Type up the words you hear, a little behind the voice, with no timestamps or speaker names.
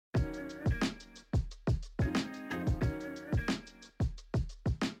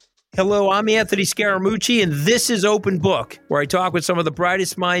Hello, I'm Anthony Scaramucci, and this is Open Book, where I talk with some of the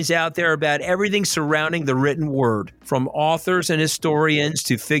brightest minds out there about everything surrounding the written word, from authors and historians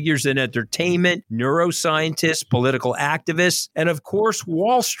to figures in entertainment, neuroscientists, political activists, and of course,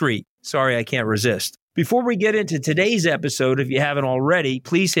 Wall Street. Sorry, I can't resist. Before we get into today's episode, if you haven't already,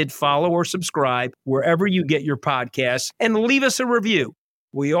 please hit follow or subscribe wherever you get your podcasts and leave us a review.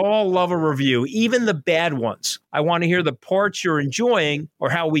 We all love a review, even the bad ones. I want to hear the parts you're enjoying or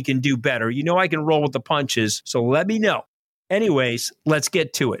how we can do better. You know I can roll with the punches, so let me know. Anyways, let's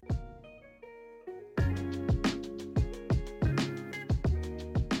get to it.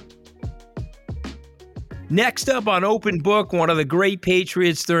 Next up on Open Book, one of the great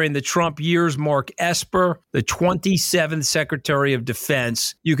patriots during the Trump years, Mark Esper, the 27th Secretary of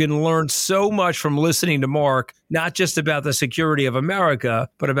Defense. You can learn so much from listening to Mark, not just about the security of America,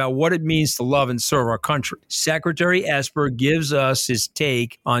 but about what it means to love and serve our country. Secretary Esper gives us his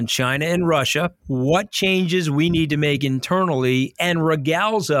take on China and Russia, what changes we need to make internally, and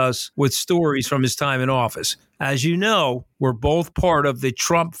regales us with stories from his time in office. As you know, we're both part of the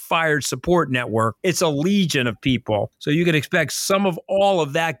Trump Fired Support Network. It's a legion of people, so you can expect some of all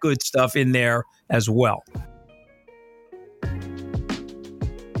of that good stuff in there as well.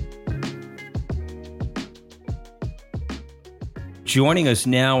 Joining us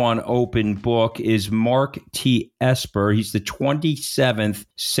now on Open Book is Mark T. Esper. He's the 27th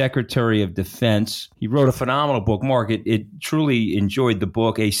Secretary of Defense. He wrote a phenomenal book. Mark, it truly enjoyed the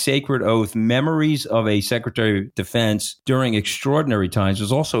book, A Sacred Oath, Memories of a Secretary of Defense During Extraordinary Times.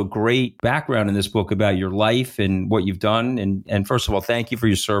 There's also a great background in this book about your life and what you've done. And first of all, thank you for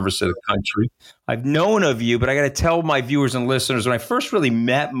your service to the country. I've known of you, but I got to tell my viewers and listeners, when I first really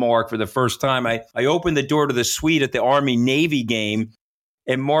met Mark for the first time, I opened the door to the suite at the Army-Navy game.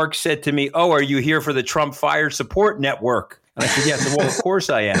 And Mark said to me, "Oh, are you here for the Trump Fired Support Network?" And I said, "Yes." Well, of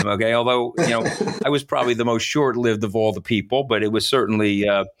course I am. Okay. Although, I was probably the most short-lived of all the people, but it was certainly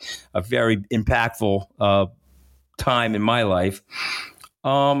a very impactful time in my life.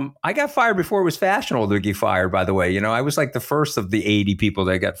 I got fired before it was fashionable to get fired, by the way. I was like the first of the 80 people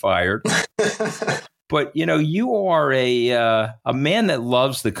that got fired. But, you are a man that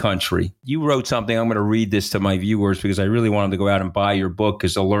loves the country. You wrote something. I'm going to read this to my viewers because I really want them to go out and buy your book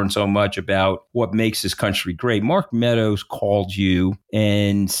because they'll learn so much about what makes this country great. Mark Meadows called you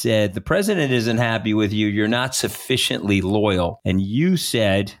and said, the president isn't happy with you. You're not sufficiently loyal. And you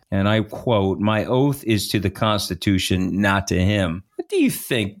said, and I quote, "My oath is to the Constitution, not to him." What do you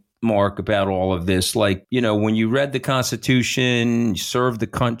think, Mark, about all of this? Like, when you read the Constitution, you served the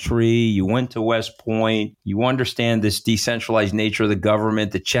country, you went to West Point, you understand this decentralized nature of the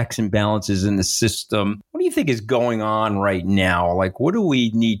government, the checks and balances in the system. What do you think is going on right now? Like, what do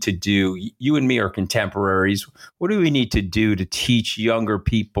we need to do? You and me are contemporaries. What do we need to do to teach younger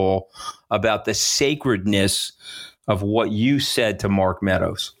people about the sacredness of what you said to Mark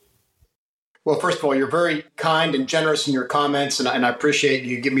Meadows? Well, first of all, you're very kind and generous in your comments, and I appreciate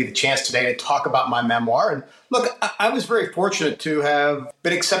you giving me the chance today to talk about my memoir. And look, I was very fortunate to have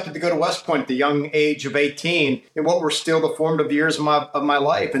been accepted to go to West Point at the young age of 18 in what were still the formative years of my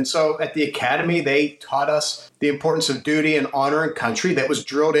life. And so at the academy, they taught us the importance of duty and honor and country that was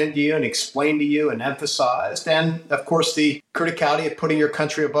drilled into you and explained to you and emphasized. And of course, the criticality of putting your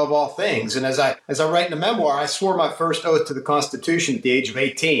country above all things. And as I write in the memoir, I swore my first oath to the Constitution at the age of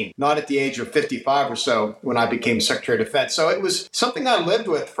 18, not at the age of 55 or so when I became Secretary of Defense. So it was something I lived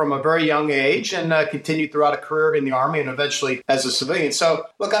with from a very young age and continued throughout a career in the Army and eventually as a civilian. So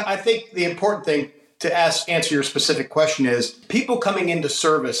look, I think the important thing to answer your specific question is people coming into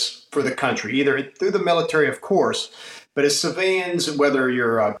service for the country, either through the military, of course, but as civilians, whether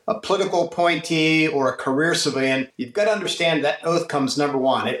you're a political appointee or a career civilian, you've got to understand that oath comes number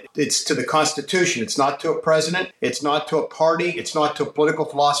one. It's to the Constitution. It's not to a president. It's not to a party. It's not to a political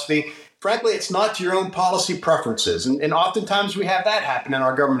philosophy. Frankly, it's not to your own policy preferences. And oftentimes we have that happen in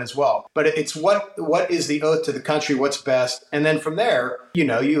our government as well. But it's what is the oath to the country, what's best. And then from there,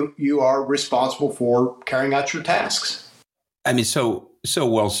 you are responsible for carrying out your tasks. I mean, so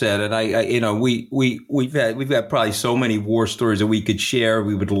well said. And we've had probably so many war stories that we could share,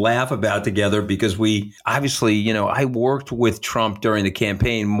 we would laugh about together because we obviously, I worked with Trump during the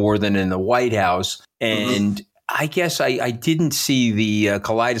campaign more than in the White House. And I guess I didn't see the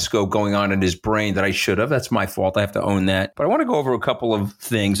kaleidoscope going on in his brain that I should have. That's my fault. I have to own that. But I want to go over a couple of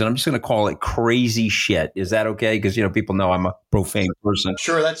things, and I'm just going to call it crazy shit. Is that okay? Because, people know I'm a profane person.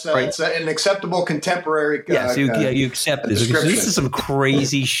 Sure, that's right? It's an acceptable contemporary. Yes, you accept this. Because this is some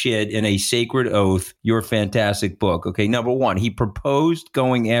crazy shit in a sacred oath. Your fantastic book. Okay, number one, he proposed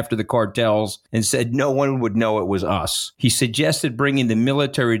going after the cartels and said no one would know it was us. He suggested bringing the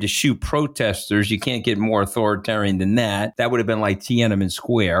military to shoot protesters. You can't get more authoritarian than that. That would have been like Tiananmen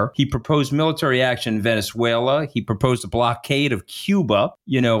Square. He proposed military action in Venezuela. He proposed a blockade of Cuba.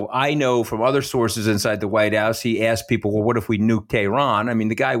 I know from other sources inside the White House, he asked people, well, what if we nuked Tehran? I mean,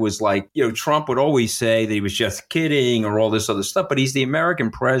 the guy was like, Trump would always say that he was just kidding or all this other stuff, but he's the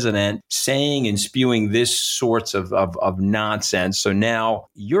American president saying and spewing this sorts of nonsense. So now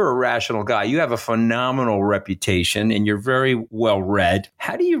you're a rational guy. You have a phenomenal reputation and you're very well read.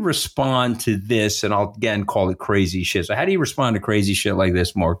 How do you respond to this? And I'll again call it crazy shit. So how do you respond to crazy shit like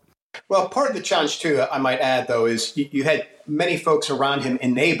this, Mark? Well, part of the challenge, too, I might add, though, is you had many folks around him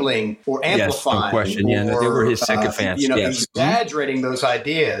enabling or amplifying. Yes, no question. They were his sycophants. Exaggerating those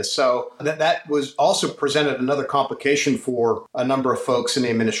ideas. So that was also presented another complication for a number of folks in the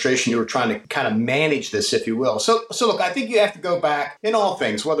administration who were trying to kind of manage this, if you will. So look, I think you have to go back in all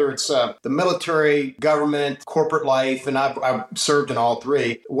things, whether it's the military, government, corporate life, and I've served in all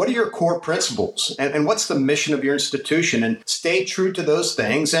three. What are your core principles? And what's the mission of your institution? And stay true to those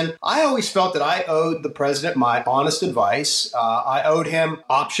things. And I always felt that I owed the president my honest advice. I owed him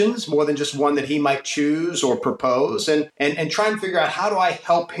options more than just one that he might choose or propose, and try and figure out how do I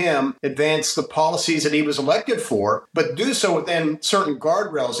help him advance the policies that he was elected for, but do so within certain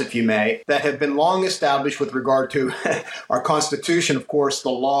guardrails, if you may, that have been long established with regard to our Constitution, of course, the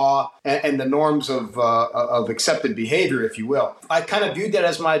law, and the norms of accepted behavior, if you will. I kind of viewed that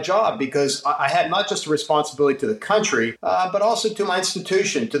as my job because I had not just a responsibility to the country, but also to my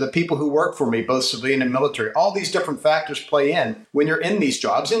institution, to the people who work for me, both civilian and military. All these different factors play in when you're in these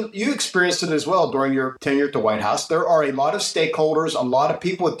jobs. And you experienced it as well during your tenure at the White House. There are a lot of stakeholders, a lot of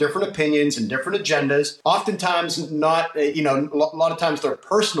people with different opinions and different agendas, oftentimes not, a lot of times they're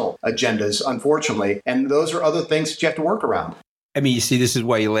personal agendas, unfortunately. And those are other things that you have to work around. I mean, you see, this is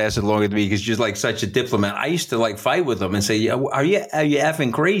why you lasted longer than me because you're like such a diplomat. I used to like fight with him and say, are you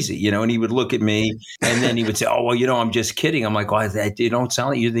effing crazy? And he would look at me and then he would say, oh, well, I'm just kidding. I'm like, oh, you don't sound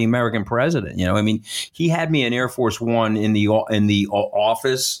like you're the American president. I mean, he had me in Air Force One in the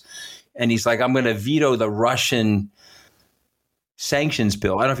office and he's like, I'm going to veto the Russian sanctions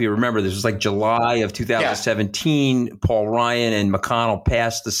bill. I don't know if you remember, this was like July of 2017. Yeah. Paul Ryan and McConnell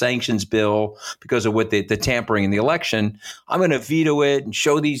passed the sanctions bill because of what the tampering in the election. I'm going to veto it and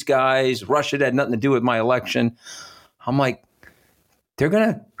show these guys Russia had nothing to do with my election. I'm like, they're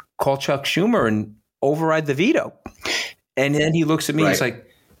going to call Chuck Schumer and override the veto. And then he looks at me and he's like,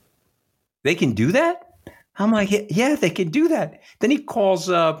 they can do that? I'm like, yeah, they can do that. Then he calls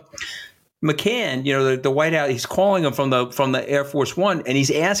McCann, the White House, he's calling him from the Air Force One, and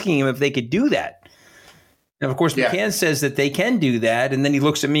he's asking him if they could do that. And of course, McCann says that they can do that. And then he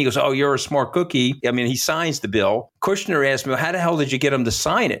looks at me and goes, oh, you're a smart cookie. I mean, he signs the bill. Kushner asked me, well, how the hell did you get him to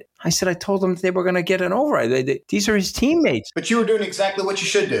sign it? I said, I told them they were going to get an override. These are his teammates. But you were doing exactly what you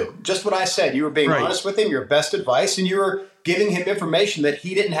should do. Just what I said. You were being honest with him, your best advice, and you were giving him information that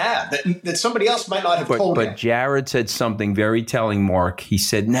he didn't have, that somebody else might not have told him. But Jared said something very telling, Mark. He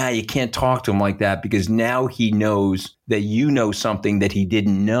said, you can't talk to him like that because now he knows that you know something that he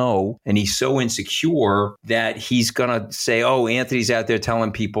didn't know. And he's so insecure that he's going to say, oh, Anthony's out there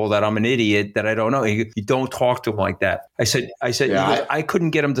telling people that I'm an idiot, that I don't know. You don't talk to him like that. I said, I couldn't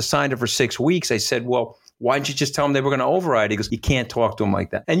get him to sign it for 6 weeks. I said, well, why didn't you just tell him they were going to override? He goes, you can't talk to him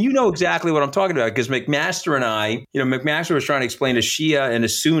like that. And you know exactly what I'm talking about because McMaster and I, McMaster was trying to explain to Shia and a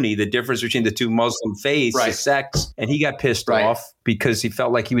Sunni the difference between the two Muslim faiths, the sects, and he got pissed off because he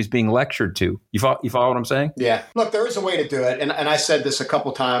felt like he was being lectured to. You follow what I'm saying? Yeah. Look, there is a way to do it. And I said this a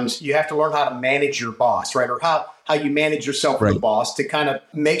couple times. You have to learn how to manage your boss, right? Or how you manage yourself with the boss to kind of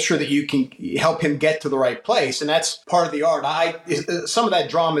make sure that you can help him get to the right place. And that's part of the art. Some of that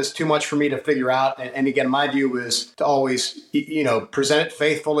drama is too much for me to figure out. And again, my view is to always, present it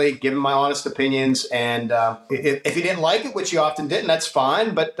faithfully, give him my honest opinions. And if he didn't like it, which he often didn't, that's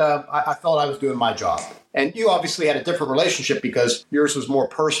fine. But I felt I was doing my job. And you obviously had a different relationship because yours was more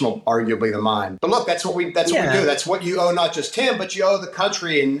personal, arguably, than mine. But look, that's what we do. That's what you owe not just him, but you owe the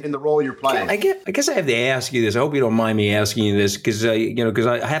country in the role you're playing. I guess I have to ask you this. I hope you don't mind me asking you this because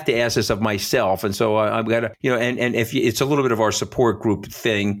I have to ask this of myself, and so I've got to and if it's a little bit of our support group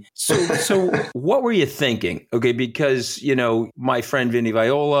thing. So what were you thinking? Okay, because my friend Vinny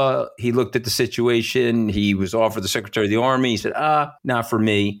Viola, he looked at the situation. He was offered the Secretary of the Army. He said, not for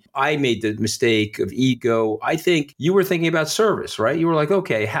me. I made the mistake of go, I think you were thinking about service, right? You were like,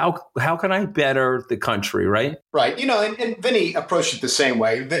 okay, how can I better the country, right? Right. And Vinny approached it the same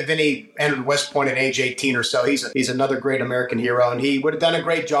way. Vinny entered West Point at age 18 or so. He's another great American hero, and he would have done a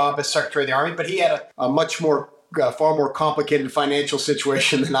great job as Secretary of the Army, but he had a much more far more complicated financial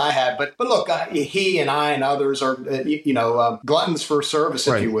situation than I had. But look, he and I and others are, gluttons for service,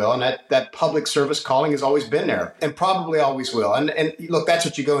 if you will. And that public service calling has always been there and probably always will. And look, that's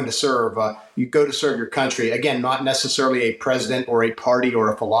what you go in to serve. You go to serve your country. Again, not necessarily a president or a party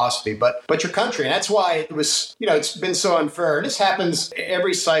or a philosophy, but your country. And that's why it was, it's been so unfair. And this happens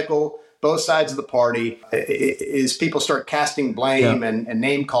every cycle. Both sides of the party is people start casting blame and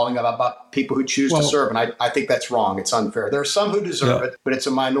name calling about people who choose to serve. And I think that's wrong. It's unfair. There are some who deserve it, but it's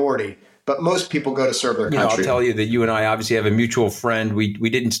a minority. But most people go to serve their country. I'll tell you that you and I obviously have a mutual friend. We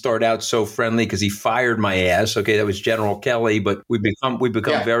didn't start out so friendly because he fired my ass. Okay, that was General Kelly, but we've become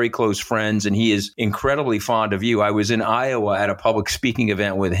very close friends, and he is incredibly fond of you. I was in Iowa at a public speaking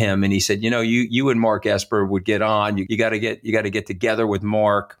event with him, and he said, you and Mark Esper would get on. You got to get together with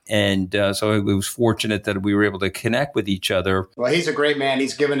Mark, and so it was fortunate that we were able to connect with each other. Well, he's a great man.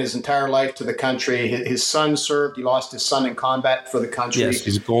 He's given his entire life to the country. His son served. He lost his son in combat for the country. Yes,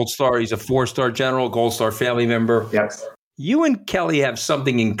 he's a Gold Star. He's a 4-star general, Gold Star family member. Yes. You and Kelly have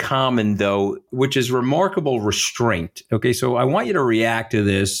something in common, though, which is remarkable restraint. Okay, so I want you to react to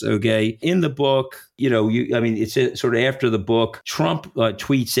this. Okay, in the book, it's sort of after the book, Trump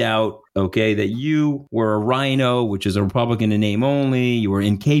tweets out, okay, that you were a rhino, which is a Republican in name only. You were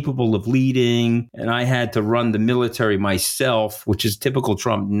incapable of leading, and I had to run the military myself, which is typical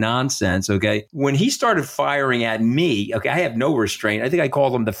Trump nonsense. Okay, when he started firing at me, okay, I have no restraint. I think I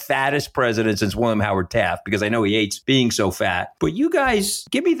called him the fattest president since William Howard Taft because I know he hates being so fat. But you guys,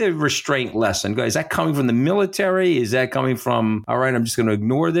 give me the restraint lesson. Is that coming from the military? Is that coming from, all right, I'm just going to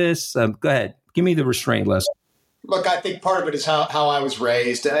ignore this? Go ahead. Give me the restraint lesson. Look, I think part of it is how I was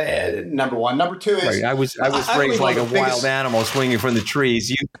raised. Number one. Number two is right. I was raised like a wild animal swinging from the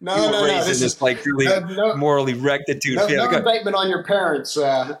trees. You were raised in this like really morally rectitude. No indictment on your parents.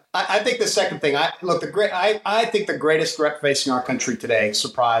 I think the second thing. I think the greatest threat facing our country today,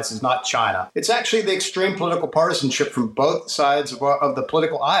 surprise, is not China. It's actually the extreme political partisanship from both sides of the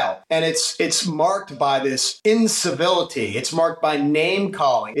political aisle, and it's marked by this incivility. It's marked by name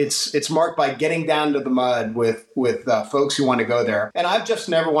calling. It's marked by getting down to the mud with folks who want to go there. And I've just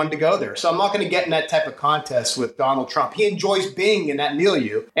never wanted to go there. So I'm not going to get in that type of contest with Donald Trump. He enjoys being in that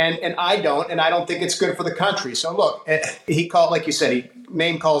milieu, and I don't, and I don't think it's good for the country. So look, he called, like you said, he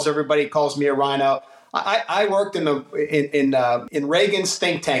name calls everybody, calls me a rhino. I worked in Reagan's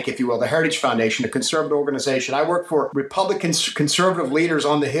think tank, if you will, the Heritage Foundation, a conservative organization. I worked for Republican conservative leaders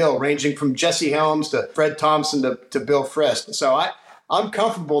on the Hill, ranging from Jesse Helms to Fred Thompson to Bill Frist. So I'm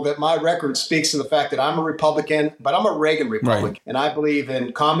comfortable that my record speaks to the fact that I'm a Republican, but I'm a Reagan Republican. Right. And I believe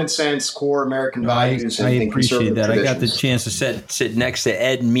in common sense, core American values. I and appreciate that. Traditions. I got the chance to sit next to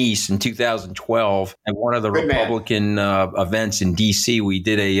Ed Meese in 2012 at one of the Republican events in D.C. We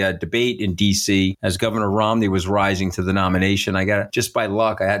did a debate in D.C. as Governor Romney was rising to the nomination. Just by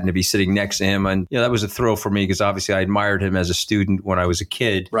luck, I happened to be sitting next to him. And that was a thrill for me because obviously I admired him as a student when I was a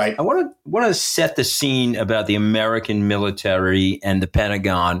kid. Right. I want to set the scene about the American military and the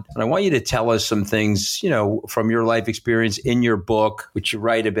Pentagon. And I want you to tell us some things, from your life experience in your book, which you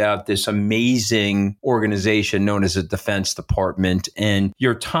write about this amazing organization known as the Defense Department and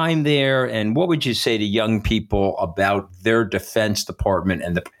your time there. And what would you say to young people about their Defense Department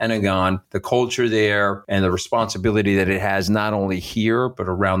and the Pentagon, the culture there, and the responsibility that it has not only here, but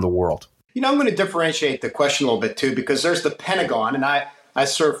around the world? I'm going to differentiate the question a little bit, too, because there's the Pentagon, and I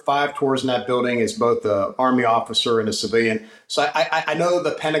served 5 tours in that building as both an Army officer and a civilian. So I know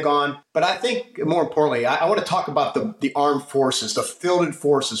the Pentagon, but I think more importantly, I want to talk about the armed forces, the fielded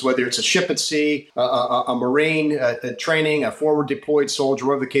forces, whether it's a ship at sea, a Marine training, a forward deployed soldier,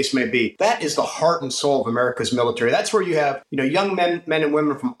 whatever the case may be. That is the heart and soul of America's military. That's where you have, young men and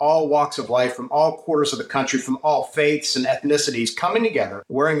women from all walks of life, from all quarters of the country, from all faiths and ethnicities coming together,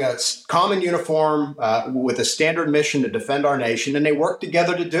 wearing a common uniform with a standard mission to defend our nation. And they work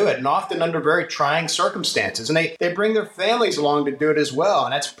together to do it, and often under very trying circumstances. And they bring their families along to do it as well.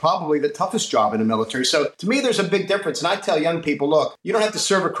 And that's probably the toughest job in the military. So to me, there's a big difference. And I tell young people, look, you don't have to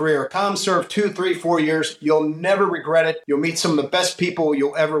serve a career. Come serve 2, 3, 4 years. You'll never regret it. You'll meet some of the best people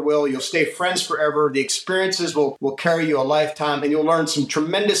you'll ever will. You'll stay friends forever. The experiences will carry you a lifetime, and you'll learn some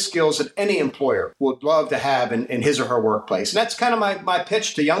tremendous skills that any employer would love to have in his or her workplace. And that's kind of my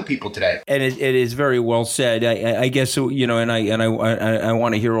pitch to young people today. And it is very well said. I guess, and I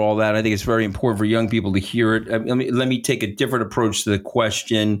want to hear all that. I think it's very important for young people to hear it. Let me take a different approach to the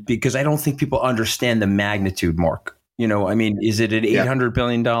question, because I don't think people understand the magnitude, Mark. Is it an $800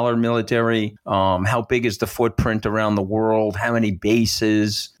 billion military? How big is the footprint around the world? How many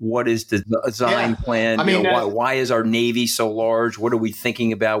bases? What is the design plan? Why is our Navy so large? What are we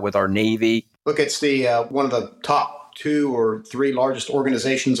thinking about with our Navy? Look, it's the one of the top 2 or 3 largest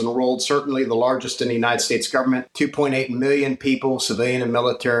organizations in the world, certainly the largest in the United States government, 2.8 million people, civilian and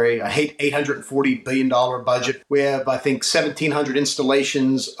military, a $840 billion budget. We have, I think, 1,700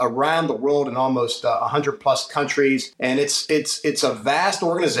 installations around the world in almost 100 plus countries. And it's a vast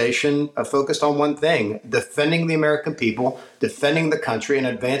organization focused on one thing: defending the American people, defending the country, and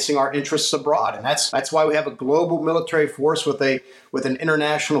advancing our interests abroad. And that's why we have a global military force with an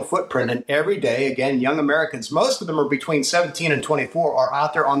international footprint. And every day, again, young Americans, most of them are between 17 and 24, are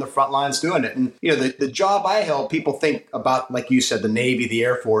out there on the front lines doing it. And, the job I held, people think about, like you said, the Navy, the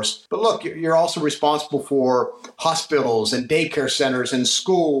Air Force. But look, you're also responsible for hospitals and daycare centers and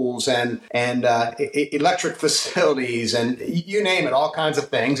schools and electric facilities and you name it, all kinds of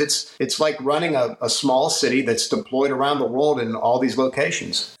things. It's like running a small city that's deployed around the world in all these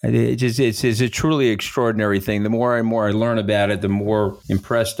locations. It's a truly extraordinary thing. The more and more I learn about it, the more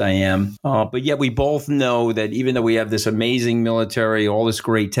impressed I am. But yet we both know that even though we have this amazing military, all this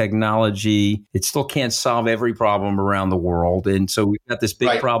great technology, it still can't solve every problem around the world. And so we've got this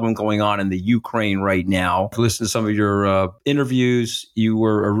big problem going on in the Ukraine right now. If you listen to some of your interviews, you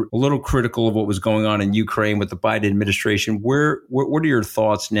were a little critical of what was going on in Ukraine with the Biden administration. What are your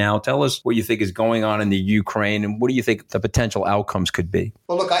thoughts now? Tell us what you think is going on in the Ukraine, and what do you think the potential outcomes could be?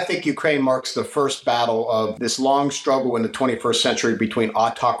 Well, look, I think Ukraine marks the first battle of this long struggle in the 21st century between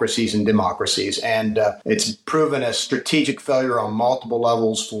autocracies and democracies. And it's proven a strategic failure on multiple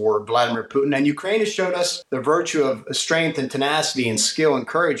levels for Vladimir Putin. And Ukraine has showed us the virtue of strength and tenacity and skill and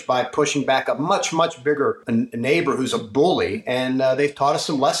courage by pushing back a much, much bigger neighbor who's a bully. And they've taught us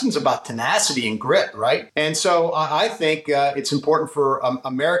some lessons about tenacity and grit, right? And so I think it's important for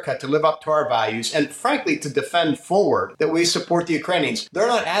America to live up to our values and, frankly, to defend forward that we support the Ukrainians. They're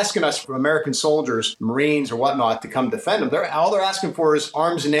not asking us for American soldiers, Marines or whatnot to come defend them. All they're asking for is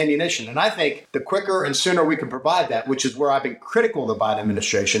arms and ammunition. And I think the quicker and sooner we can provide that, which is where I've been critical of the Biden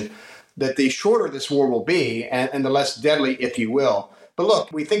administration, that the shorter this war will be and the less deadly, if you will. But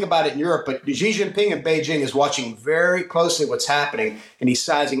look, we think about it in Europe, but Xi Jinping in Beijing is watching very closely what's happening, and he's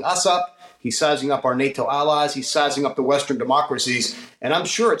sizing us up. He's sizing up our NATO allies. He's sizing up the Western democracies. And I'm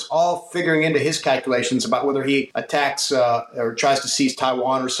sure it's all figuring into his calculations about whether he attacks or tries to seize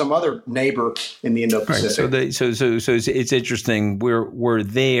Taiwan or some other neighbor in the Indo-Pacific. Right. So it's interesting. We're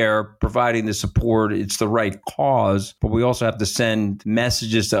there providing the support. It's the right cause, but we also have to send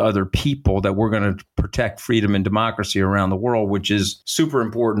messages to other people that we're going to protect freedom and democracy around the world, which is super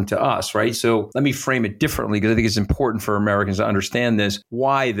important to us, right? So let me frame it differently, because I think it's important for Americans to understand this.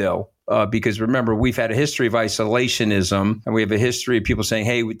 Why, though? Because remember, we've had a history of isolationism, and we have a history of people saying,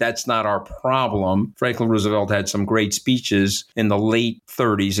 hey, that's not our problem. Franklin Roosevelt had some great speeches in the late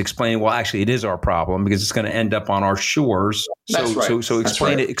 30s explaining, well, actually, it is our problem because it's going to end up on our shores. So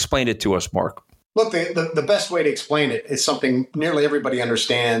explain it to us, Mark. Look, the best way to explain it is something nearly everybody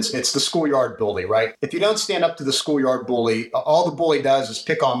understands. It's the schoolyard bully, right? If you don't stand up to the schoolyard bully, all the bully does is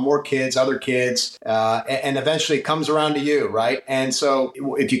pick on more kids, other kids, and eventually it comes around to you, right? And so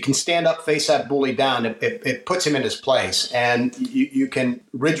if you can stand up, face that bully down, it puts him in his place, and you can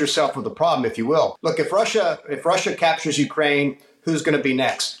rid yourself of the problem, if you will. Look, if Russia captures Ukraine, who's going to be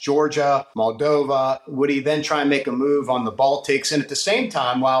next? Georgia, Moldova? Would he then try and make a move on the Baltics? And at the same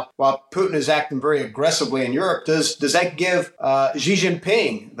time, while Putin is acting very aggressively in Europe, does that give Xi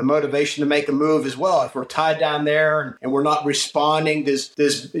Jinping the motivation to make a move as well? If we're tied down there and we're not responding, does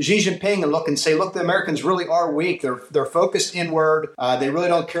Xi Jinping look and say, look, the Americans really are weak. They're focused inward. They really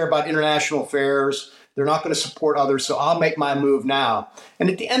don't care about international affairs. They're not going to support others, so I'll make my move now. And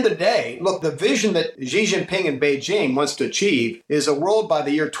at the end of the day, look, the vision that Xi Jinping in Beijing wants to achieve is a world by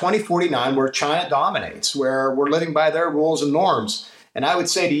the year 2049 where China dominates, where we're living by their rules and norms. And I would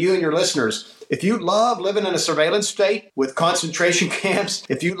say to you and your listeners, if you love living in a surveillance state with concentration camps,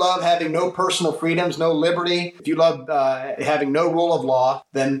 if you love having no personal freedoms, no liberty, if you love having no rule of law,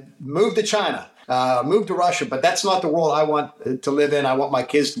 then move to China. Move to Russia, but that's not the world I want to live in. I want my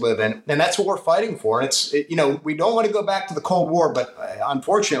kids to live in, and that's what we're fighting for. We don't want to go back to the Cold War, but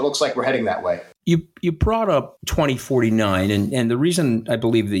unfortunately, it looks like we're heading that way. You brought up 2049, and the reason I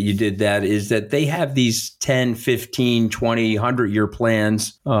believe that you did that is that they have these 10, 15, 20, 100-year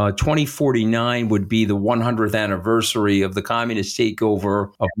plans. 2049 would be the 100th anniversary of the communist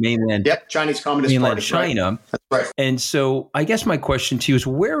takeover of Chinese Communist mainland Party, China. Right? That's right. And so I guess my question to you is,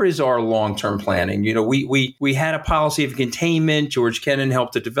 where is our long-term planning? You know, we had a policy of containment. George Kennan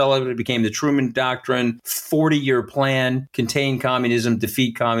helped to develop it. It became the Truman Doctrine, 40-year plan, contain communism,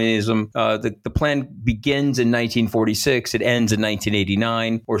 defeat communism. The plan begins in 1946. It ends in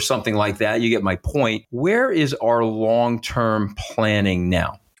 1989 or something like that. You get my point. Where is our long-term planning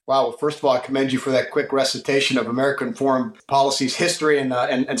now? Wow. Well, first of all, I commend you for that quick recitation of American foreign policy's history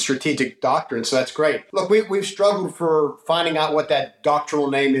and strategic doctrine. So that's great. Look, we've struggled for finding out what that doctrinal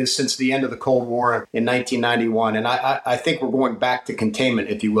name is since the end of the Cold War in 1991. And I think we're going back to containment,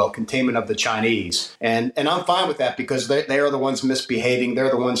 if you will, containment of the Chinese. And I'm fine with that because they are the ones misbehaving. They're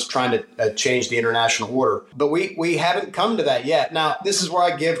the ones trying to change the international order. But we haven't come to that yet. Now, this is where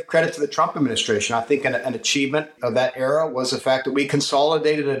I give credit to the Trump administration. I think an achievement of that era was the fact that we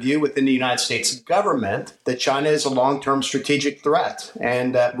consolidated a view within the United States government that China is a long-term strategic threat,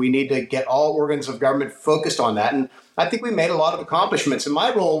 and we need to get all organs of government focused on that. And I think we made a lot of accomplishments. And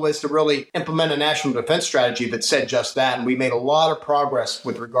my role was to really implement a national defense strategy that said just that. And we made a lot of progress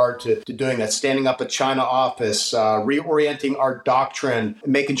with regard to doing that, standing up a China office, reorienting our doctrine,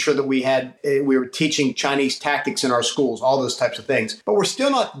 making sure that we were teaching Chinese tactics in our schools, all those types of things. But we're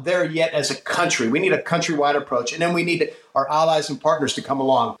still not there yet as a country. We need a countrywide approach. And then we need our allies and partners to come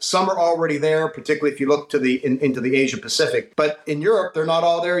along. Some are already there, particularly if you look to into the Asia Pacific. But in Europe, they're not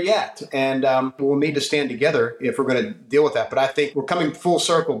all there yet. And we'll need to stand together if we're going to deal with that. But I think we're coming full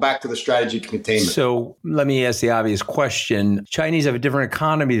circle back to the strategy to containment. So let me ask the obvious question. Chinese have a different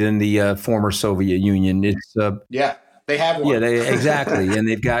economy than the former Soviet Union. It's They have one. Yeah, exactly. And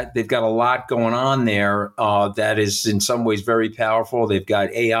they've got a lot going on there that is in some ways very powerful. They've got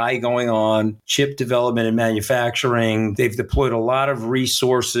AI going on, chip development and manufacturing. They've deployed a lot of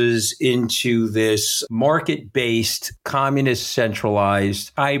resources into this market-based, communist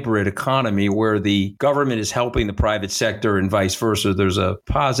centralized hybrid economy where the government is helping the private sector and vice versa. There's a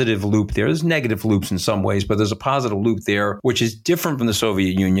positive loop there. There's negative loops in some ways, but there's a positive loop there, which is different from the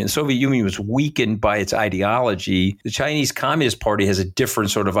Soviet Union. The Soviet Union was weakened by its ideology. The Chinese Communist Party has a different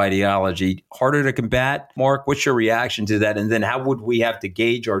sort of ideology, harder to combat. Mark, what's your reaction to that? And then how would we have to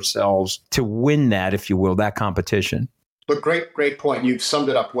gauge ourselves to win that, if you will, that competition? Look, great point. You've summed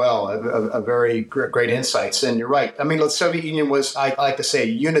it up well. A very great insights. And you're right. I mean, the Soviet Union was, I like to say,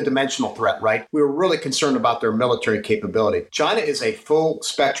 a unidimensional threat, right? We were really concerned about their military capability. China is a full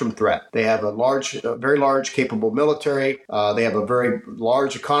spectrum threat. They have a very large, capable military. They have a very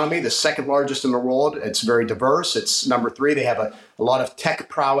large economy, the second largest in the world. It's very diverse. It's number 3. They have a lot of tech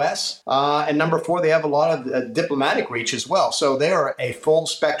prowess. And number 4, they have a lot of diplomatic reach as well. So they are a full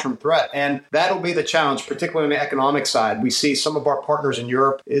spectrum threat. And that'll be the challenge, particularly on the economic side. We see some of our partners in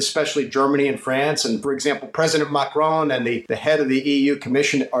Europe, especially Germany and France. And for example, President Macron and the head of the EU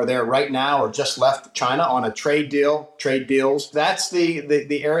Commission are there right now or just left China on a trade deals. That's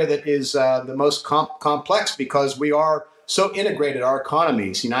the area that is the most complex because we are so integrated, our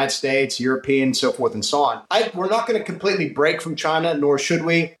economies, United States, European, so forth and so on. We're not going to completely break from China, nor should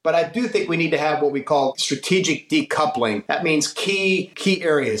we, but I do think we need to have what we call strategic decoupling. That means key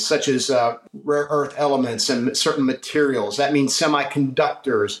areas such as rare earth elements and certain materials. That means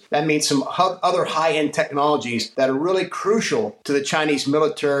semiconductors. That means some other high-end technologies that are really crucial to the Chinese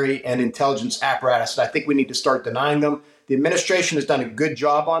military and intelligence apparatus. And I think we need to start denying them. The administration has done a good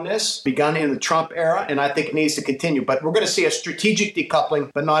job on this, begun in the Trump era, and I think it needs to continue. But we're going to see a strategic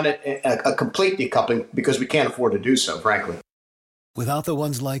decoupling, but not a complete decoupling because we can't afford to do so, frankly. Without the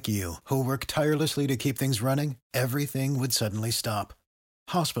ones like you, who work tirelessly to keep things running, everything would suddenly stop.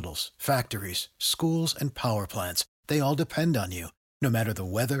 Hospitals, factories, schools, and power plants, they all depend on you. No matter the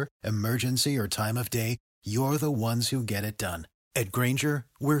weather, emergency, or time of day, you're the ones who get it done. At Grainger,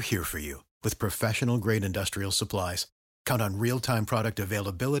 we're here for you with professional-grade industrial supplies. Count on real-time product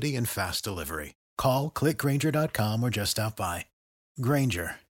availability and fast delivery. Call, clickgrainger.com, or just stop by.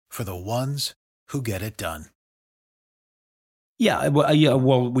 Grainger, for the ones who get it done. Yeah,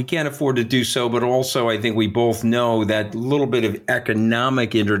 well, we can't afford to do so, but also I think we both know that a little bit of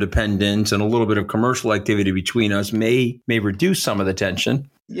economic interdependence and a little bit of commercial activity between us may reduce some of the tension.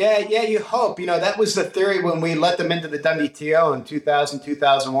 Yeah, you hope. That was the theory when we let them into the WTO in 2000,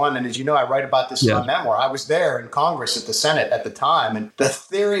 2001. And as you know, I write about this in my memoir. I was there in Congress at the Senate at the time. And the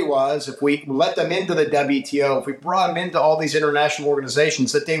theory was if we let them into the WTO, if we brought them into all these international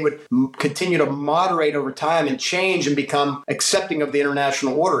organizations, that they would continue to moderate over time and change and become accepting of the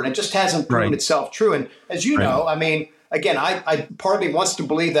international order. And it just hasn't proven itself true. And as you know, I mean, again, I part of me wants to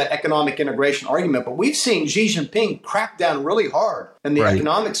believe that economic integration argument, but we've seen Xi Jinping crack down really hard in the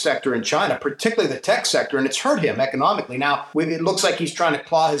economic sector in China, particularly the tech sector, and it's hurt him economically. Now, it looks like he's trying to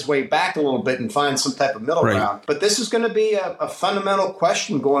claw his way back a little bit and find some type of middle ground. But this is going to be a fundamental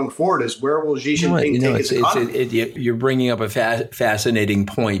question going forward: is where will Xi Jinping take his economy? You're bringing up a fascinating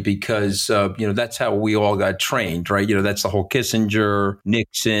point because that's how we all got trained, right? That's the whole Kissinger,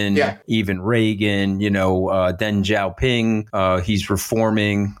 Nixon, even Reagan. Deng Xiaoping. He's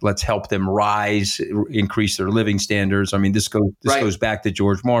reforming. Let's help them rise, increase their living standards. I mean, this goes back to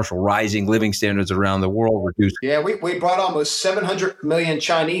George Marshall, rising living standards around the world. Yeah, we brought almost 700 million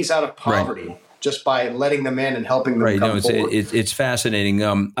Chinese out of poverty just by letting them in and helping them come forward. It's fascinating.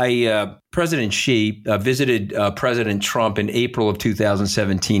 President Xi visited President Trump in April of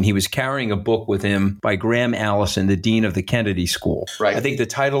 2017. He was carrying a book with him by Graham Allison, the dean of the Kennedy School. Right. I think the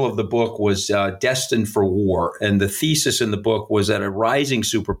title of the book was Destined for War. And the thesis in the book was that a rising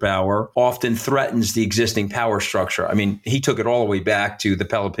superpower often threatens the existing power structure. I mean, he took it all the way back to the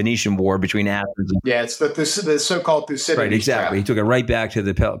Peloponnesian War between Athens and... Yeah, it's the so-called Thucydides. Right, exactly. He took it right back to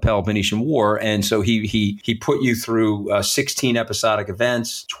the Peloponnesian War. And so he put you through 16 episodic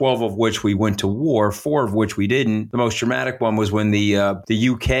events, 12 of which we went to war, 4 of which we didn't. The most dramatic one was when the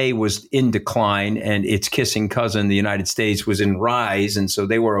UK was in decline and its kissing cousin, the United States, was in rise. And so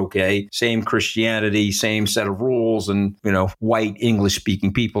they were okay. Same Christianity, same set of rules, and, white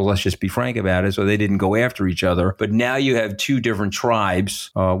English-speaking people, let's just be frank about it. So they didn't go after each other. But now you have 2 different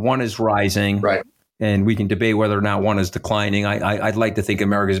tribes. One is rising. Right. And we can debate whether or not one is declining. I'd like to think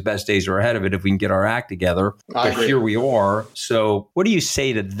America's best days are ahead of it if we can get our act together. But here we are. So what do you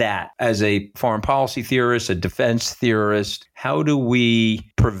say to that as a foreign policy theorist, a defense theorist? How do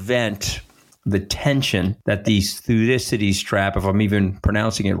we prevent the tension that the Thucydides trap, if I'm even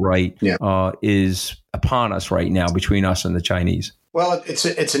pronouncing it right, is upon us right now between us and the Chinese? Well, it's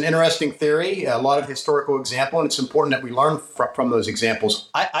an interesting theory, a lot of historical example, and it's important that we learn from those examples.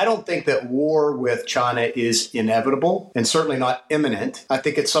 I don't think that war with China is inevitable and certainly not imminent. I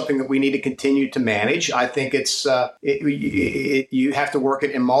think it's something that we need to continue to manage. I think you have to work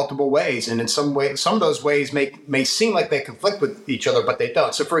it in multiple ways, and in some of those ways may seem like they conflict with each other, but they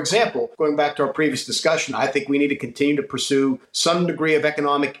don't. So, for example, going back to our previous discussion, I think we need to continue to pursue some degree of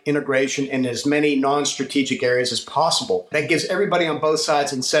economic integration in as many non-strategic areas as possible. That gives everybody on both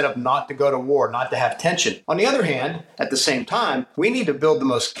sides incentive not to go to war, not to have tension. On the other hand, at the same time, we need to build the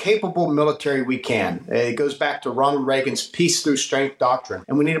most capable military we can. It goes back to Ronald Reagan's peace through strength doctrine.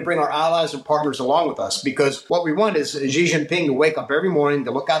 And we need to bring our allies and partners along with us, because what we want is Xi Jinping to wake up every morning,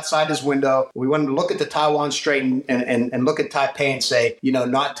 to look outside his window. We want him to look at the Taiwan Strait and look at Taipei and say,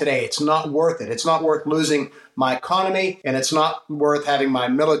 not today. It's not worth it. It's not worth losing my economy, and it's not worth having my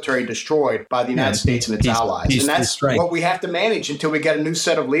military destroyed by the United States and its allies. And that's what we have to manage until we get a new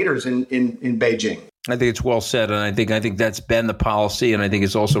set of leaders in Beijing. I think it's well said, and I think that's been the policy, and I think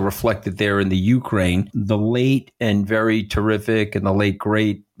it's also reflected there in the Ukraine. The late and very terrific and the late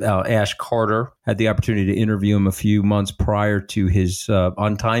great Ash Carter, had the opportunity to interview him a few months prior to his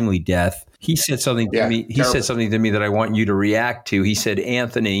untimely death. He said something to me. He said something to me that I want you to react to. He said,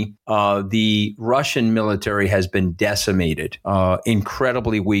 Anthony, the Russian military has been decimated,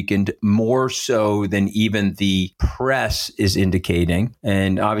 incredibly weakened, more so than even the press is indicating.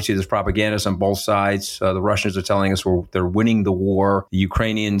 And obviously, there's propagandists on both sides. The Russians are telling us they're winning the war. The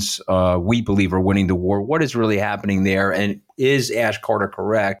Ukrainians, we believe, are winning the war. What is really happening there? And is Ash Carter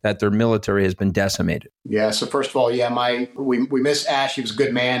correct that their military has been decimated? Yeah. So first of all, we miss Ash. He was a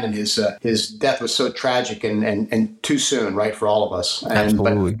good man, and his death was so tragic and too soon, right, for all of us.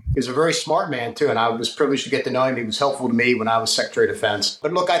 Absolutely. But he was a very smart man too, and I was privileged to get to know him. He was helpful to me when I was Secretary of Defense.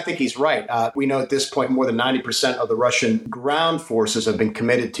 But look, I think he's right. We know at this point more than 90% of the Russian ground forces have been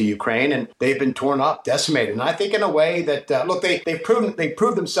committed to Ukraine, and they've been torn up, decimated. And I think in a way that they've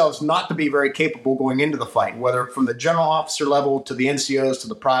proved themselves not to be very capable going into the fight, whether from the general officer level to the NCOs to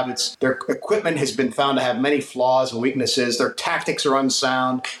the privates. Their equipment has been found to have many flaws and weaknesses. Their tactics are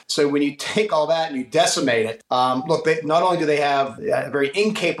unsound. So when you take all that and you decimate it, not only do they have a very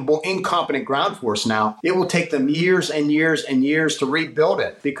incapable, incompetent ground force now, it will take them years and years and years to rebuild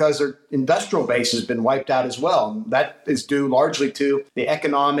it because their industrial base has been wiped out as well. That is due largely to the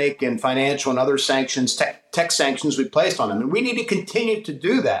economic and financial and other sanctions, tech sanctions we placed on them. And we need to continue to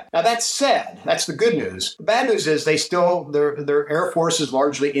do that. Now, that's said. That's the good news. The bad news is their Air Force is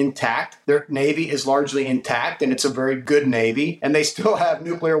largely intact. Their Navy is largely intact, and it's a very good Navy, and they still have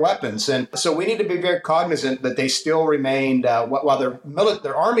nuclear weapons. And so we need to be very cognizant that they still remained, while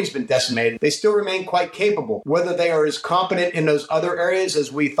their army's been decimated, they still remain quite capable. Whether they are as competent in those other areas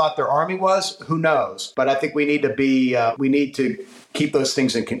as we thought their army was, who knows? But I think we need to keep those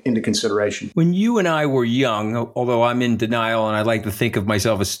things into consideration. When you and I were young, although I'm in denial and I like to think of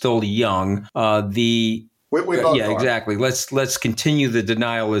myself as still young, We both are. Exactly. Let's continue the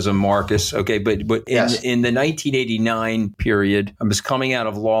denialism, Marcus. Okay, but Yes. in the 1989 period, I was coming out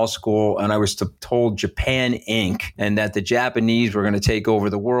of law school and I was told Japan Inc. and that the Japanese were going to take over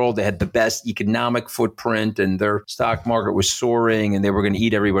the world. They had the best economic footprint and their stock market was soaring and they were going to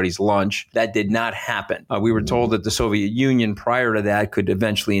eat everybody's lunch. That did not happen. We were told that the Soviet Union prior to that could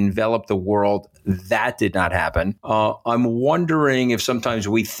eventually envelop the world. That did not happen. I'm wondering if sometimes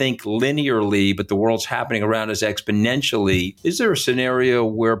we think linearly, but the world's happening around us exponentially. Is there a scenario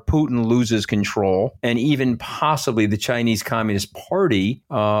where Putin loses control and even possibly the Chinese Communist Party?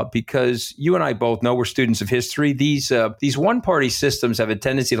 Because you and I both know, we're students of history. These one-party systems have a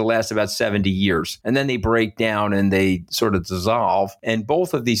tendency to last about 70 years, and then they break down and they sort of dissolve. And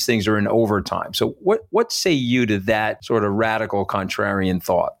both of these things are in overtime. So what say you to that sort of radical contrarian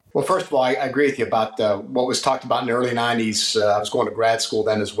thought? Well, first of all, I agree with you about what was talked about in the early 90s. I was going to grad school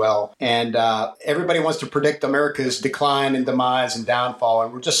then as well. And everybody wants to predict America's decline and demise and downfall.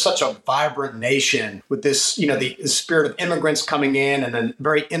 And we're just such a vibrant nation with this, the spirit of immigrants coming in and a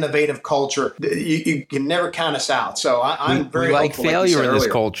very innovative culture. You can never count us out. So I'm very like hopeful, failure like in this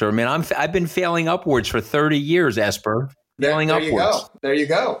culture. I mean, I've been failing upwards for 30 years, Esper. There you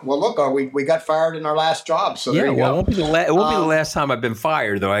go. Well, look, we got fired in our last job. So there you go. It won't be the last time I've been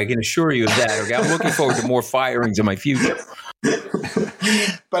fired, though. I can assure you of that. Okay? I'm looking forward to more firings in my future.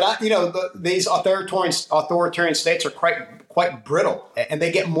 But these authoritarian states are quite brittle, and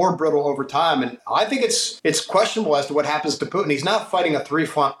they get more brittle over time. And I think it's questionable as to what happens to Putin. He's not fighting a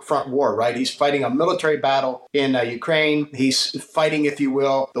three-front war, right? He's fighting a military battle in Ukraine. He's fighting, if you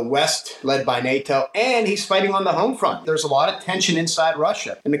will, the West, led by NATO, and he's fighting on the home front. There's a lot of tension inside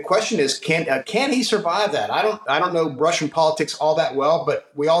Russia, and the question is, can he survive that? I don't know Russian politics all that well,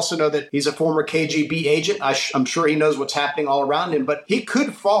 but we also know that he's a former KGB agent. I'm sure he knows what's happening all around him, but he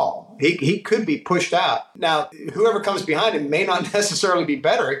could fall. He could be pushed out. Now, whoever comes behind him may not necessarily be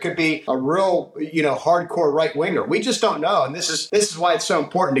better. It could be a real, hardcore right winger. We just don't know, and this is why it's so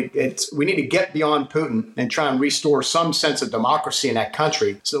important. We need to get beyond Putin and try and restore some sense of democracy in that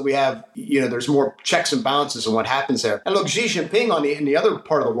country, so that we have, there's more checks and balances on what happens there. And look, Xi Jinping in the other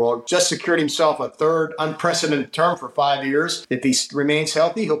part of the world just secured himself a third unprecedented term for 5 years. If he remains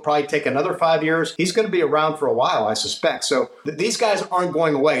healthy, he'll probably take another 5 year. He's going to be around for a while, I suspect. So these guys aren't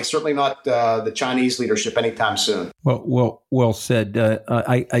going away. Certainly not the Chinese leadership anytime soon. Well said.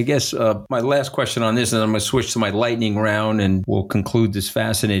 I guess my last question on this, and I'm going to switch to my lightning round, and we'll conclude this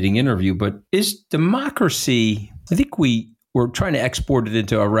fascinating interview. But is democracy? I think we're trying to export it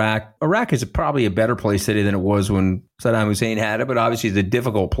into Iraq. Iraq is probably a better place today than it was when Saddam Hussein had it, but obviously it's a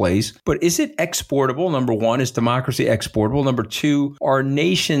difficult place. But is it exportable? Number one, is democracy exportable? Number two, are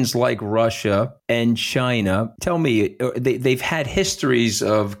nations like Russia and China, tell me, they've had histories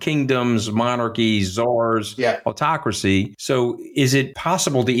of kingdoms, monarchies, czars, autocracy. So is it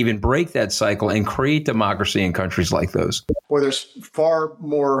possible to even break that cycle and create democracy in countries like those? Well, there's far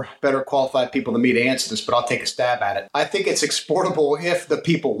more better qualified people than me to answer this, but I'll take a stab at it. I think it's exportable if the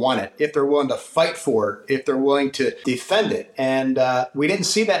people want it, if they're willing to fight for it, if they're willing to defend it. And we didn't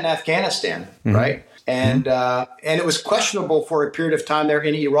see that in Afghanistan, right? And it was questionable for a period of time there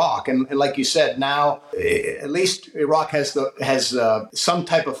in Iraq. And like you said, now at least Iraq has some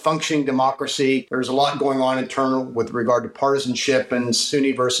type of functioning democracy. There's a lot going on internal with regard to partisanship and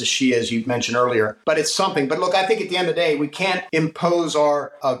Sunni versus Shia, as you mentioned earlier. But it's something. But look, I think at the end of the day, we can't impose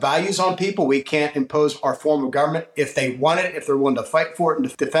our values on people. We can't impose our form of government. If they want it, if they're willing to fight for it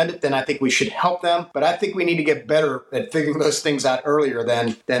and defend it, then I think we should help them. But I think we need to get better at figuring those things out earlier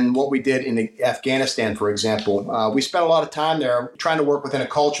than what we did in Afghanistan, for example. We spent a lot of time there trying to work within a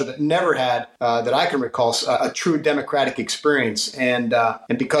culture that never had, that I can recall, a true democratic experience. And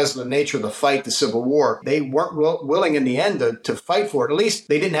because of the nature of the fight, the Civil War, they weren't willing in the end to fight for it. At least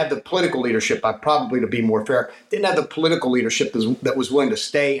they didn't have the political leadership, probably to be more fair, didn't have the political leadership that was willing to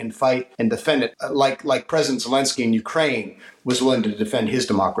stay and fight and defend it, like President Zelensky in Ukraine was willing to defend his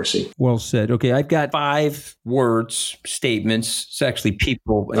democracy. Well said. Okay, I've got 5 words, statements. It's actually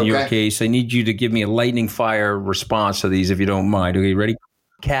people in your case. I need you to give me a lightning fire response to these, if you don't mind. Okay, ready?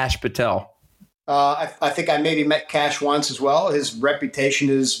 Kash Patel. I think I maybe met Cash once as well. His reputation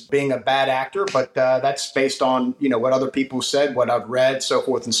is being a bad actor, but that's based on what other people said, what I've read, so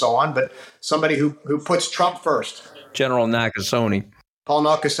forth and so on. But somebody who puts Trump first. General Nakasone. Paul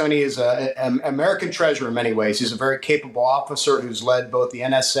Nakasone is an American treasure in many ways. He's a very capable officer who's led both the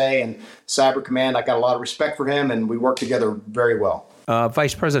NSA and Cyber Command. I got a lot of respect for him, and we work together very well.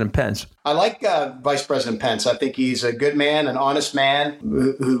 Vice President Pence. I like Vice President Pence. I think he's a good man, an honest man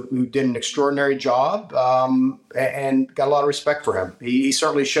who did an extraordinary job and got a lot of respect for him. He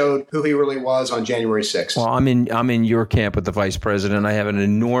certainly showed who he really was on January 6th. Well, I'm in your camp with the Vice President. I have an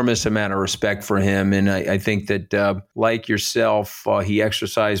enormous amount of respect for him, and I think that like yourself, he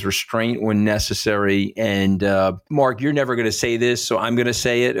exercised restraint when necessary. And Mark, you're never going to say this, so I'm going to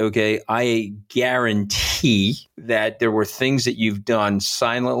say it. Okay, I guarantee that there were things that you've done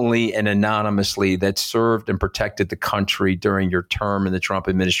silently and anonymously that served and protected the country during your term in the Trump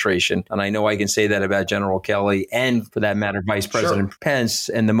administration. And I know I can say that about General Kelly and, for that matter, Vice President Pence.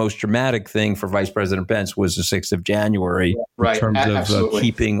 And the most dramatic thing for Vice President Pence was the 6th of January in terms of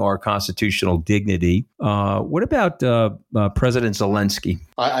keeping our constitutional dignity. What about President Zelensky?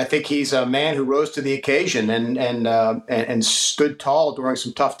 I think he's a man who rose to the occasion and stood tall during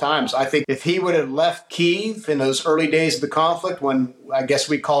some tough times. I think if he would have left Kyiv in those early days of the conflict, when I guess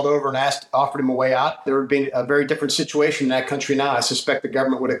we called over and offered him a way out, there would be a very different situation in that country now. I suspect the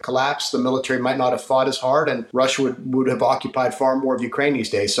government would have collapsed. The military might not have fought as hard, and Russia would have occupied far more of Ukraine these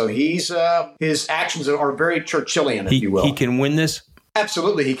days. So his actions are very Churchillian, if you will. He can win this?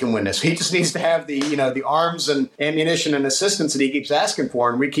 Absolutely, he can win this. He just needs to have the arms and ammunition and assistance that he keeps asking for,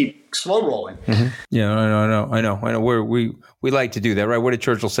 and we keep slow rolling. Mm-hmm. Yeah, I know. We like to do that, right? What did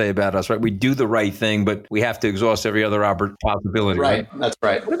Churchill say about us, right? We do the right thing, but we have to exhaust every other possibility. Right, that's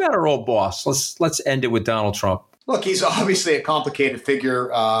right. What about our old boss? Let's end it with Donald Trump. Look, he's obviously a complicated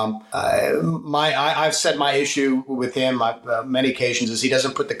figure. I've said my issue with him on many occasions is he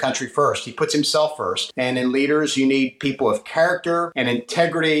doesn't put the country first. He puts himself first. And in leaders, you need people of character and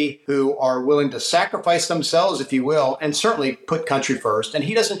integrity who are willing to sacrifice themselves, if you will, and certainly put country first. And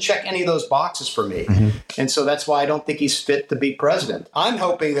he doesn't check any of those boxes for me. Mm-hmm. And so that's why I don't think he's fit to be president. I'm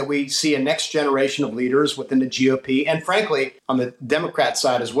hoping that we see a next generation of leaders within the GOP and, frankly, on the Democrat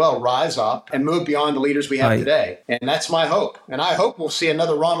side as well, rise up and move beyond the leaders we have today. And that's my hope. And I hope we'll see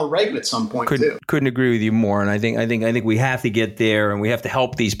another Ronald Reagan at some point, too. Couldn't agree with you more. And I think we have to get there, and we have to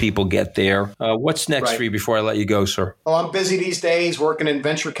help these people get there. What's next for you before I let you go, sir? Oh, I'm busy these days working in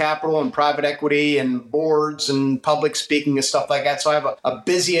venture capital and private equity and boards and public speaking and stuff like that. So I have a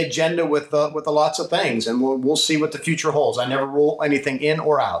busy agenda with lots of things, and we'll see what the future holds. I never rule anything in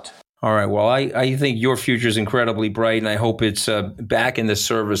or out. All right. Well, I think your future is incredibly bright, and I hope it's back in the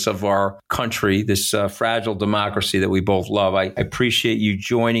service of our country, this fragile democracy that we both love. I appreciate you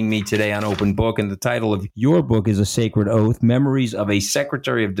joining me today on Open Book, and the title of your book is A Sacred Oath, Memories of a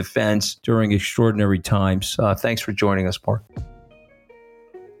Secretary of Defense During Extraordinary Times. Thanks for joining us, Mark.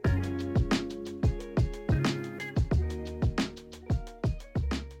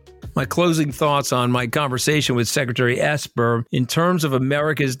 My closing thoughts on my conversation with Secretary Esper. In terms of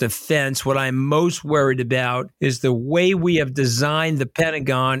America's defense, what I'm most worried about is the way we have designed the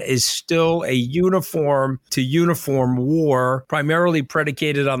Pentagon is still a uniform-to-uniform war, primarily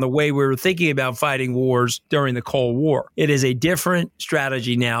predicated on the way we were thinking about fighting wars during the Cold War. It is a different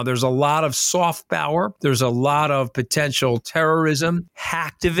strategy now. There's a lot of soft power. There's a lot of potential terrorism,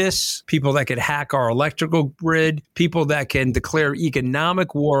 hacktivists, people that could hack our electrical grid, people that can declare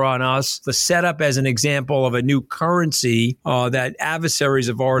economic war on us. The setup as an example of a new currency that adversaries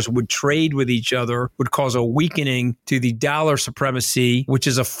of ours would trade with each other would cause a weakening to the dollar supremacy, which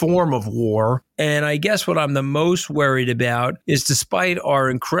is a form of war. And I guess what I'm the most worried about is, despite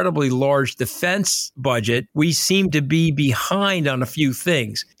our incredibly large defense budget, we seem to be behind on a few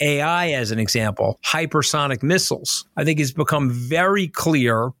things. AI, as an example, hypersonic missiles. I think it's become very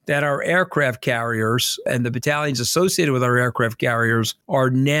clear that our aircraft carriers and the battalions associated with our aircraft carriers are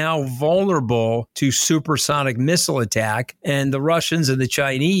now vulnerable to supersonic missile attack. And the Russians and the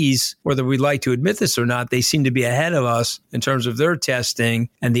Chinese, whether we'd like to admit this or not, they seem to be ahead of us in terms of their testing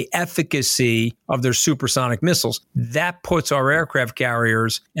and the efficacy of their supersonic missiles. That puts our aircraft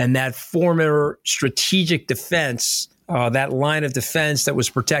carriers and that former strategic defense that line of defense that was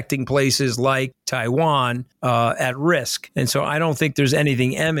protecting places like Taiwan at risk. And so I don't think there's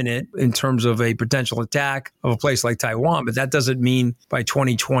anything imminent in terms of a potential attack of a place like Taiwan, but that doesn't mean by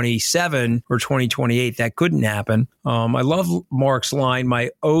 2027 or 2028 that couldn't happen. I love Mark's line,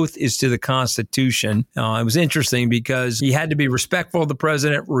 my oath is to the Constitution. It was interesting because he had to be respectful of the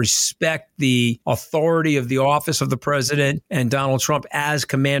president, respect the authority of the office of the president, and Donald Trump as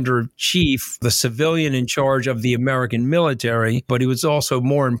commander-in-chief, the civilian in charge of the American military. But it was also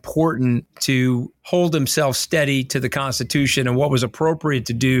more important to hold himself steady to the Constitution and what was appropriate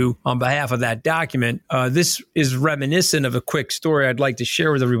to do on behalf of that document. This is reminiscent of a quick story I'd like to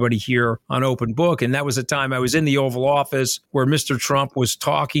share with everybody here on Open Book. And that was a time I was in the Oval Office where Mr. Trump was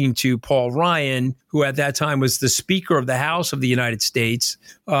talking to Paul Ryan, who at that time was the Speaker of the House of the United States.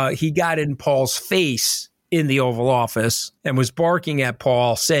 He got in Paul's face in the Oval Office and was barking at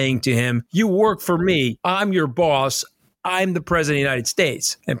Paul, saying to him, "You work for me. I'm your boss. I'm the president of the United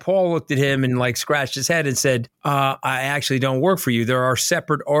States." And Paul looked at him and scratched his head and said, I actually don't work for you. There are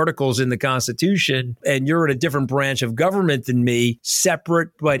separate articles in the Constitution and you're in a different branch of government than me, separate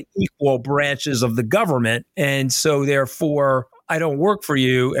but equal branches of the government. And so therefore, I don't work for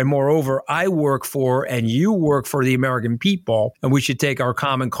you. And moreover, I work for and you work for the American people. And we should take our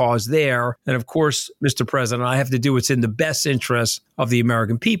common cause there. And of course, Mr. President, I have to do what's in the best interest of the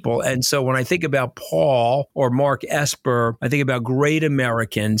American people. And so when I think about Paul or Mark Esper, I think about great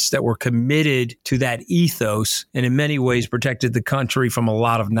Americans that were committed to that ethos and in many ways protected the country from a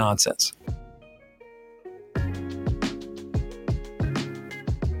lot of nonsense.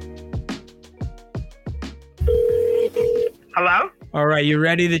 Hello? All right, you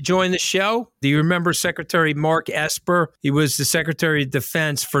ready to join the show? Do you remember Secretary Mark Esper? He was the Secretary of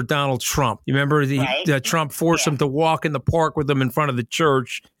Defense for Donald Trump. You remember Trump forced him to walk in the park with him in front of the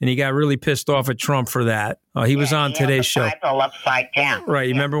church, and he got really pissed off at Trump for that. He was on today's show. Bible upside down. Right.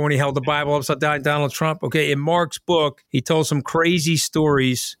 You remember when he held the Bible upside down, Donald Trump? Okay, in Mark's book, he told some crazy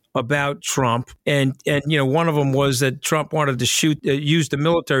stories about Trump. And one of them was that Trump wanted to use the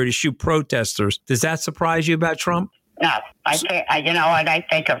military to shoot protesters. Does that surprise you about Trump? No, I think, what I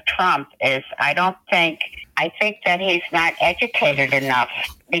think of Trump is I think that he's not educated enough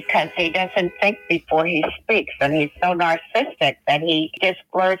because he doesn't think before he speaks. And he's so narcissistic that he just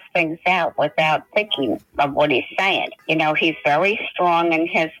blurts things out without thinking of what he's saying. He's very strong in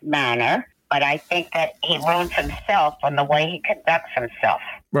his manner, but I think that he ruins himself on the way he conducts himself.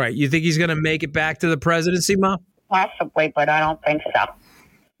 Right. You think he's going to make it back to the presidency, Ma? Possibly, but I don't think so.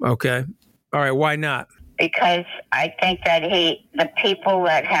 Okay. All right. Why not? Because I think that the people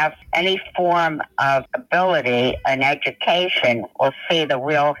that have any form of ability and education will see the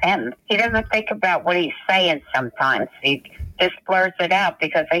real him. He doesn't think about what he's saying sometimes. He just blurts it out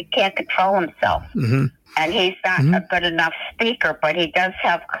because he can't control himself. Mm-hmm. And he's not a good enough speaker, but he does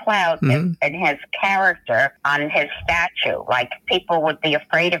have clout in his character on his statue. Like, people would be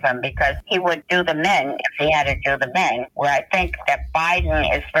afraid of him because he would do the men if he had to do the men. Where I think that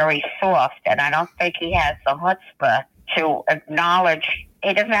Biden is very soft, and I don't think he has the chutzpah to acknowledge.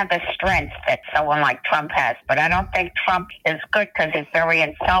 He doesn't have the strength that someone like Trump has, but I don't think Trump is good because he's very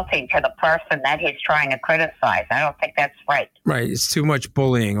insulting to the person that he's trying to criticize. I don't think that's right. Right. It's too much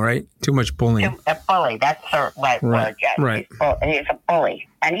bullying, right? Too much bullying. A bully. That's the right word, yes. Right. He's a bully.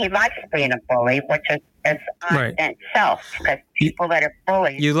 And he likes being a bully, which is odd in itself, because people that are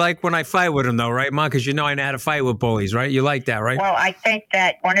bullies. You like when I fight with him, though, right, Mom? Because you know I know how to fight with bullies, right? You like that, right? Well, I think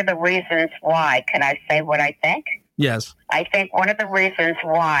that one of the reasons why, can I say what I think? Yes. I think one of the reasons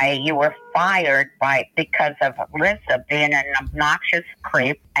why you were fired because of Lizza being an obnoxious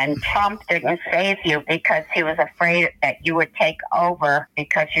creep, and Trump didn't save you because he was afraid that you would take over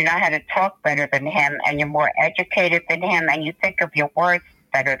because you know how to talk better than him and you're more educated than him and you think of your words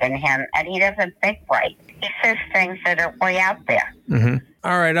better than him, and he doesn't think right. He says things that are way out there. Mm-hmm.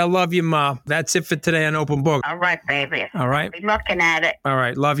 All right. I love you, Ma. That's it for today on Open Book. All right, baby. All right. I'll be looking at it. All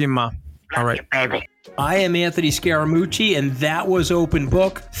right. Love you, Ma. All right. You, baby. I am Anthony Scaramucci, and that was Open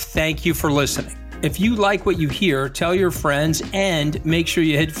Book. Thank you for listening. If you like what you hear, tell your friends and make sure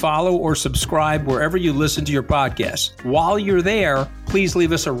you hit follow or subscribe wherever you listen to your podcast. While you're there, please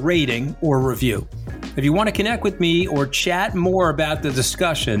leave us a rating or review. If you want to connect with me or chat more about the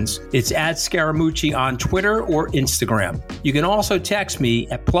discussions, it's at Scaramucci on Twitter or Instagram. You can also text me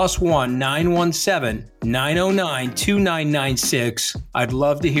at +1 917 909 2996. I'd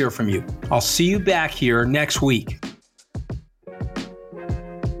love to hear from you. I'll see you back here next week.